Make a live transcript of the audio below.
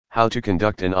How to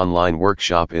conduct an online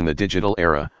workshop in the digital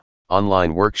era.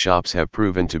 Online workshops have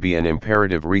proven to be an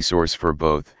imperative resource for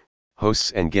both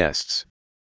hosts and guests.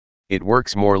 It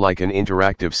works more like an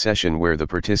interactive session where the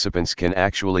participants can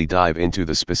actually dive into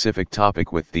the specific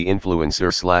topic with the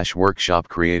influencer/workshop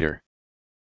creator.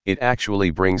 It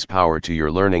actually brings power to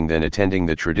your learning than attending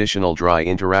the traditional dry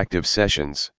interactive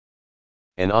sessions.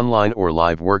 An online or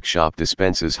live workshop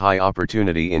dispenses high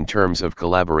opportunity in terms of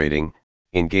collaborating,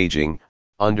 engaging,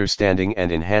 understanding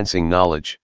and enhancing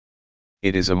knowledge.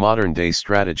 It is a modern-day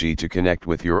strategy to connect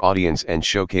with your audience and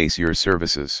showcase your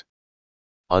services.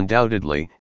 Undoubtedly,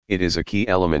 it is a key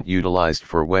element utilized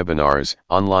for webinars,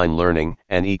 online learning,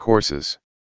 and e-courses.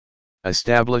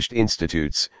 Established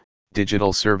institutes,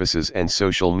 digital services and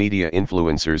social media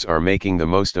influencers are making the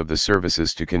most of the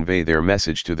services to convey their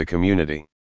message to the community.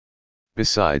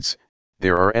 Besides,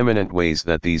 there are eminent ways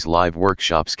that these live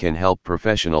workshops can help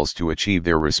professionals to achieve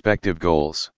their respective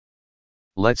goals.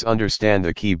 Let's understand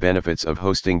the key benefits of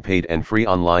hosting paid and free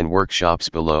online workshops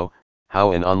below.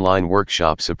 How an online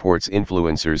workshop supports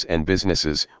influencers and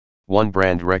businesses. 1.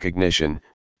 Brand recognition.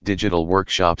 Digital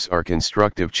workshops are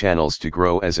constructive channels to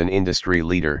grow as an industry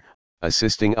leader,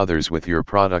 assisting others with your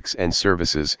products and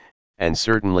services, and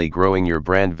certainly growing your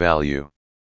brand value.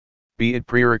 Be it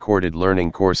pre-recorded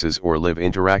learning courses or live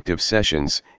interactive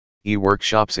sessions,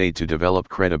 e-workshops aid to develop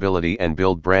credibility and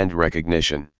build brand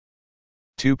recognition.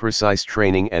 2. Precise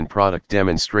training and product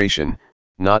demonstration.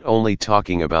 Not only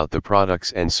talking about the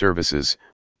products and services,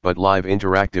 but live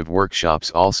interactive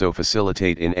workshops also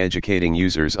facilitate in educating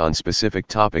users on specific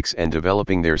topics and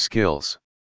developing their skills.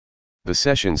 The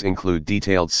sessions include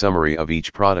detailed summary of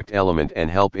each product element and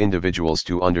help individuals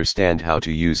to understand how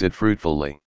to use it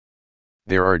fruitfully.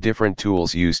 There are different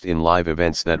tools used in live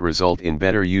events that result in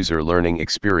better user learning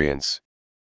experience.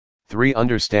 3.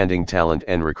 Understanding talent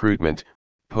and recruitment.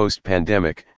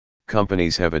 Post-pandemic,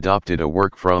 companies have adopted a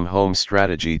work-from-home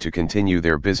strategy to continue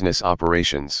their business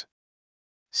operations.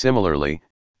 Similarly,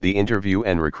 the interview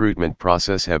and recruitment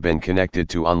process have been connected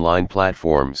to online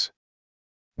platforms.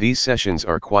 These sessions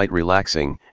are quite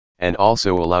relaxing, and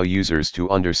also allow users to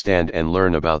understand and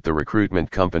learn about the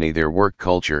recruitment company, their work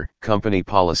culture, company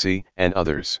policy, and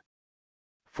others.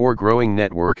 4. Growing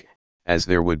network. As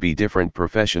there would be different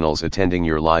professionals attending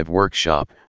your live workshop,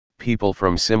 people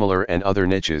from similar and other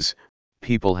niches,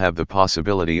 people have the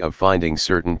possibility of finding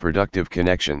certain productive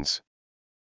connections.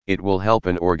 It will help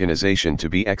an organization to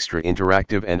be extra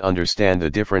interactive and understand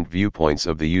the different viewpoints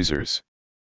of the users.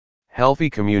 Healthy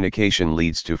communication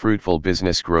leads to fruitful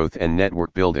business growth and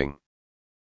network building.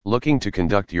 Looking to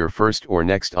conduct your first or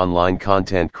next online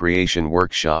content creation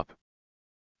workshop?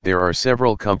 There are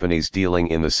several companies dealing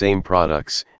in the same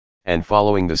products, and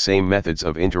following the same methods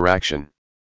of interaction.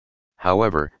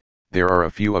 However, there are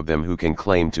a few of them who can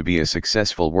claim to be a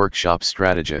successful workshop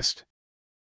strategist.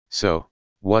 So,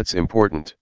 what's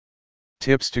important?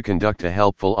 Tips to conduct a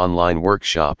helpful online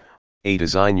workshop. A.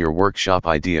 Design your workshop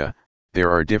idea. There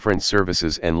are different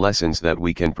services and lessons that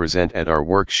we can present at our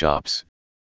workshops.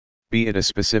 Be it a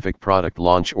specific product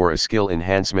launch or a skill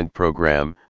enhancement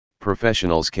program,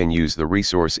 professionals can use the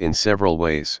resource in several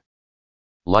ways.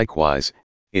 Likewise,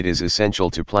 it is essential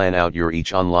to plan out your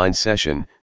each online session.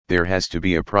 There has to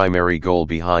be a primary goal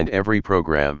behind every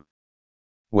program.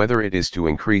 Whether it is to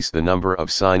increase the number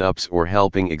of sign-ups or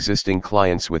helping existing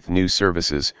clients with new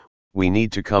services, we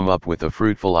need to come up with a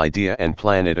fruitful idea and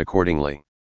plan it accordingly.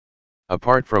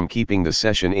 Apart from keeping the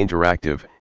session interactive,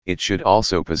 it should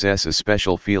also possess a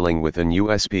special feeling with an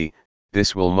USP.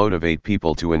 This will motivate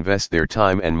people to invest their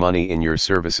time and money in your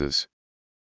services.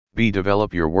 B.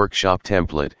 Develop your workshop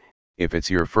template. If it's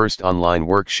your first online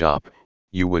workshop,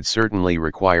 you would certainly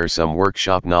require some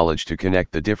workshop knowledge to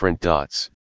connect the different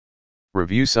dots.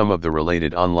 Review some of the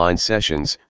related online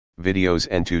sessions, videos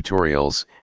and tutorials,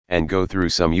 and go through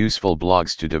some useful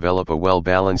blogs to develop a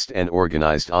well-balanced and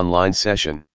organized online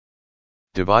session.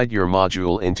 Divide your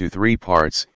module into 3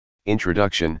 parts: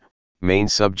 introduction, main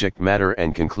subject matter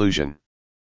and conclusion.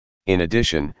 In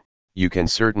addition, you can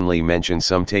certainly mention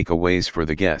some takeaways for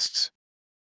the guests.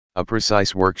 A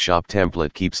precise workshop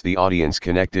template keeps the audience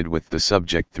connected with the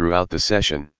subject throughout the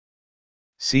session.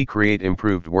 C. Create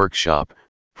improved workshop.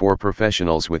 For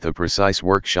professionals with a precise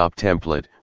workshop template,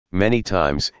 many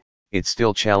times, it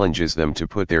still challenges them to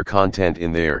put their content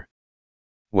in there.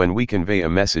 When we convey a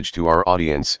message to our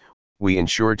audience, we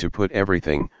ensure to put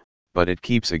everything, but it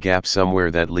keeps a gap somewhere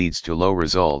that leads to low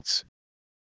results.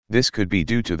 This could be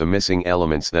due to the missing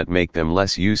elements that make them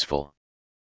less useful.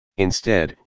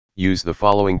 Instead, use the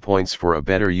following points for a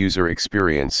better user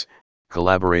experience.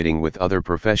 collaborating with other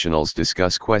professionals,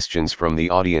 discuss questions from the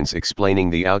audience, explaining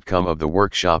the outcome of the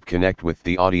workshop, connect with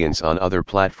the audience on other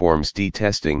platforms.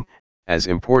 Testing, as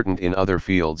important in other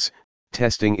fields,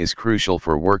 testing is crucial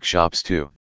for workshops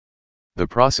too. The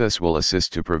process will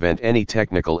assist to prevent any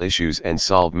technical issues and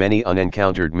solve many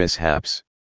unencountered mishaps.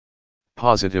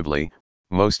 Positively,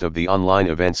 most of the online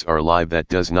events are live. That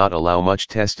does not allow much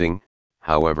testing.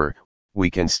 However, we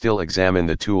can still examine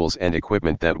the tools and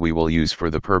equipment that we will use for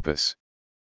the purpose.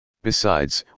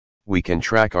 Besides, we can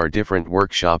track our different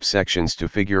workshop sections to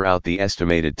figure out the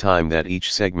estimated time that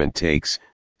each segment takes,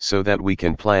 so that we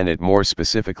can plan it more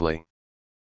specifically.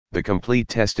 The complete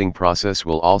testing process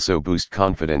will also boost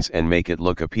confidence and make it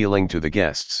look appealing to the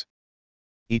guests.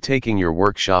 Taking your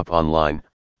workshop online,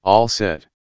 all set.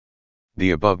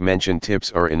 The above mentioned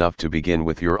tips are enough to begin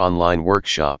with your online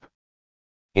workshop.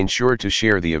 Ensure to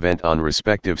share the event on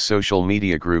respective social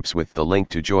media groups with the link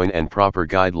to join and proper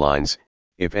guidelines,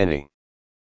 if any.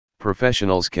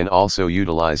 Professionals can also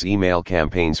utilize email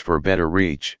campaigns for better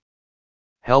reach.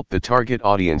 Help the target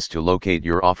audience to locate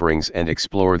your offerings and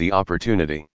explore the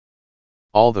opportunity.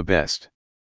 All the best.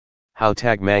 How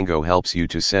TagMango helps you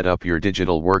to set up your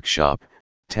digital workshop.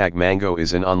 TagMango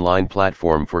is an online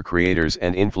platform for creators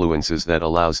and influencers that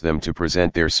allows them to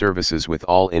present their services with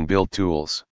all inbuilt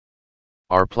tools.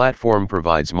 Our platform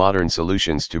provides modern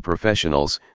solutions to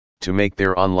professionals to make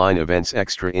their online events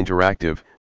extra interactive,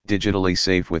 digitally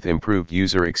safe with improved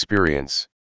user experience.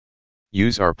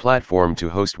 Use our platform to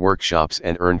host workshops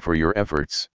and earn for your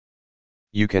efforts.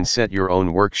 You can set your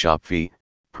own workshop fee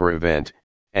per event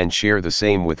and share the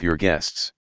same with your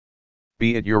guests.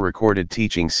 Be it your recorded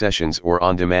teaching sessions or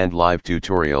on-demand live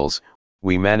tutorials,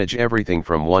 we manage everything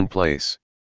from one place.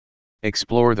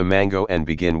 Explore the Mango and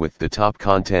begin with the top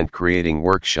content creating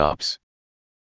workshops.